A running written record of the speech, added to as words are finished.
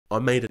I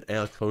made an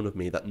AI clone of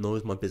me that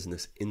knows my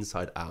business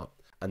inside out.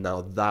 And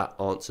now that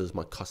answers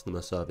my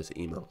customer service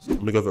emails. I'm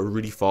gonna go over a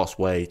really fast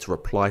way to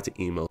reply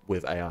to email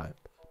with AI.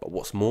 But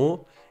what's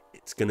more,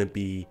 it's gonna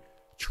be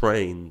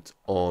trained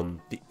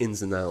on the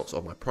ins and outs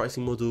of my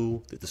pricing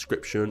model, the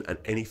description, and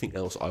anything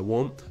else I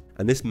want.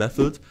 And this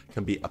method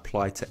can be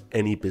applied to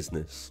any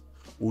business.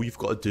 All you've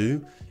got to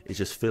do is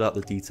just fill out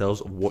the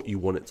details of what you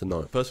want it to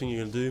know. First thing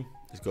you're gonna do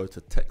is go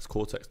to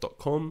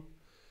textcortex.com.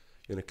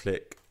 You're gonna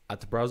click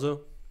add to browser.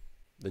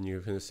 Then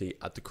you're gonna see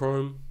add to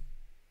Chrome,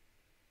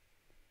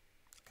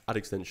 add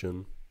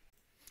extension.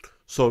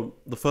 So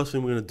the first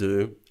thing we're gonna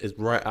do is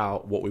write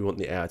out what we want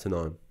the AI to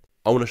know.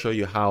 I wanna show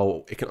you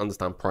how it can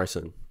understand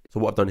pricing. So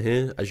what I've done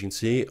here, as you can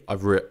see,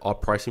 I've written our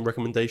pricing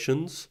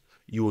recommendations.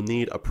 You will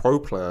need a pro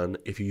plan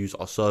if you use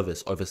our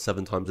service over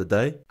 7 times a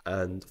day.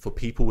 And for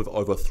people with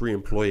over 3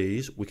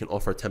 employees, we can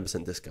offer a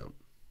 10% discount.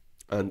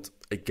 And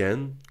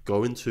again,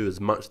 go into as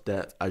much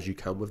depth as you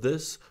can with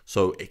this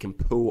so it can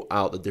pull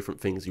out the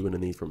different things you're gonna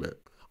need from it.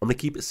 I'm gonna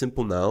keep it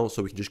simple now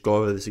so we can just go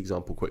over this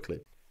example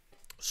quickly.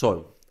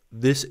 So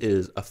this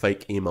is a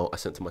fake email I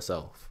sent to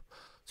myself.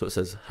 So it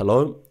says,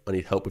 hello, I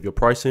need help with your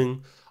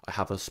pricing. I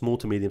have a small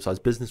to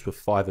medium-sized business with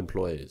 5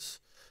 employees.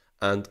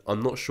 And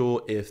I'm not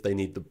sure if they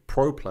need the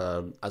pro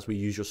plan as we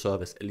use your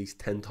service at least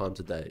 10 times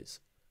a day.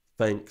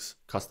 Thanks,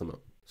 customer.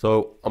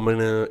 So I'm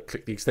gonna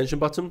click the extension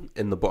button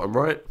in the bottom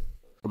right.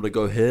 I'm gonna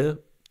go here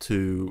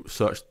to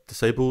search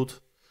disabled.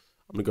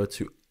 I'm gonna go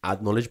to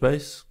add knowledge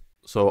base.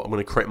 So I'm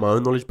gonna create my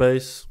own knowledge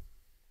base.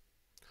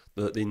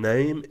 The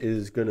name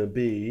is gonna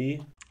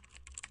be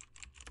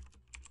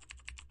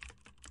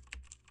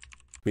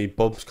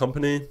Bob's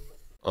Company.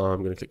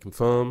 I'm gonna click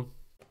confirm.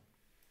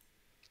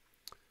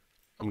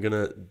 I'm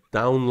gonna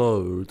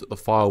download the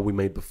file we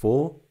made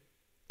before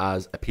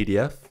as a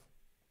PDF.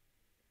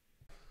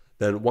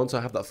 Then once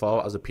I have that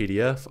file as a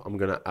PDF, I'm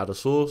gonna add a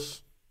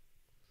source.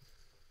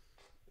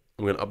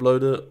 I'm gonna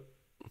upload it.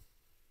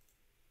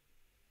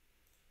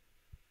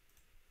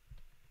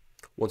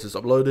 Once it's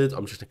uploaded,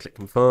 I'm just gonna click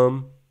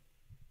confirm.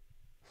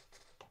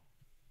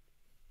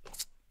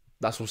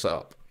 That's all set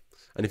up.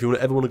 And if you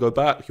ever want to go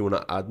back, you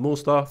want to add more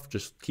stuff,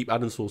 just keep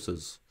adding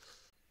sources.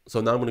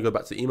 So now I'm going to go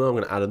back to the email. I'm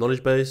going to add a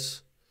knowledge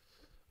base.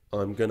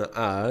 I'm going to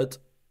add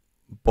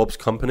Bob's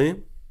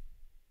Company.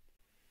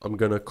 I'm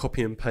going to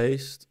copy and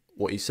paste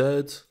what he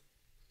said.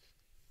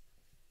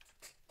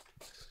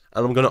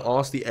 And I'm going to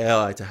ask the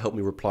AI to help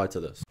me reply to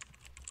this.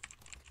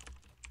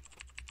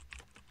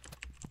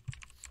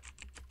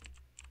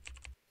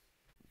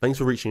 Thanks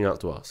for reaching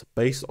out to us.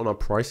 Based on our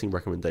pricing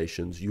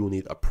recommendations, you will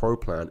need a pro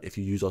plan if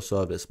you use our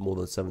service more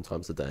than 7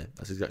 times a day.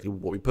 That's exactly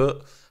what we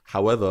put.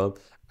 However,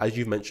 as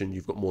you've mentioned,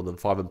 you've got more than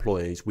 5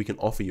 employees, we can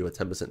offer you a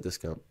 10%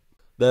 discount.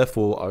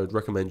 Therefore, I would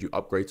recommend you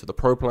upgrade to the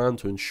pro plan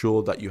to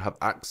ensure that you have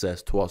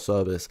access to our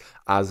service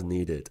as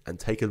needed and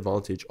take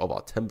advantage of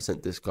our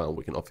 10% discount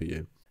we can offer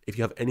you. If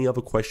you have any other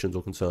questions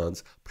or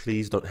concerns,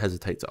 please don't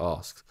hesitate to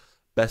ask.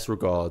 Best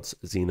regards,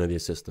 Zeno the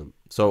Assistant.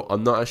 So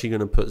I'm not actually going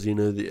to put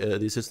Zeno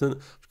the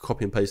Assistant,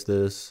 copy and paste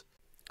this.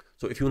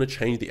 So if you want to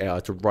change the AI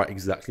to write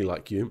exactly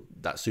like you,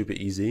 that's super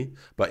easy.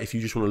 But if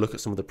you just want to look at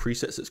some of the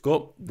presets it's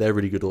got, they're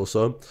really good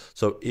also.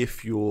 So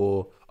if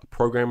you're a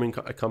programming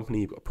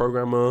company, you've got a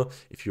programmer.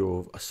 If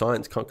you're a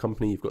science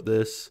company, you've got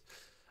this.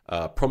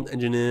 Prompt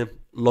engineer,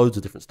 loads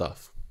of different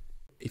stuff.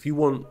 If you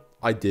want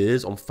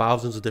ideas on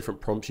thousands of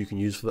different prompts you can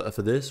use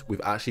for this,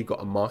 we've actually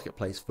got a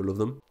marketplace full of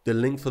them. The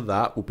link for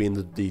that will be in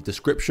the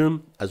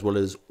description, as well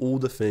as all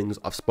the things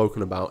I've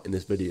spoken about in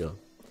this video.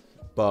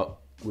 But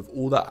with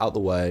all that out the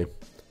way,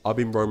 I've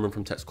been Roman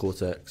from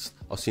TextCortex.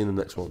 I'll see you in the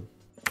next one.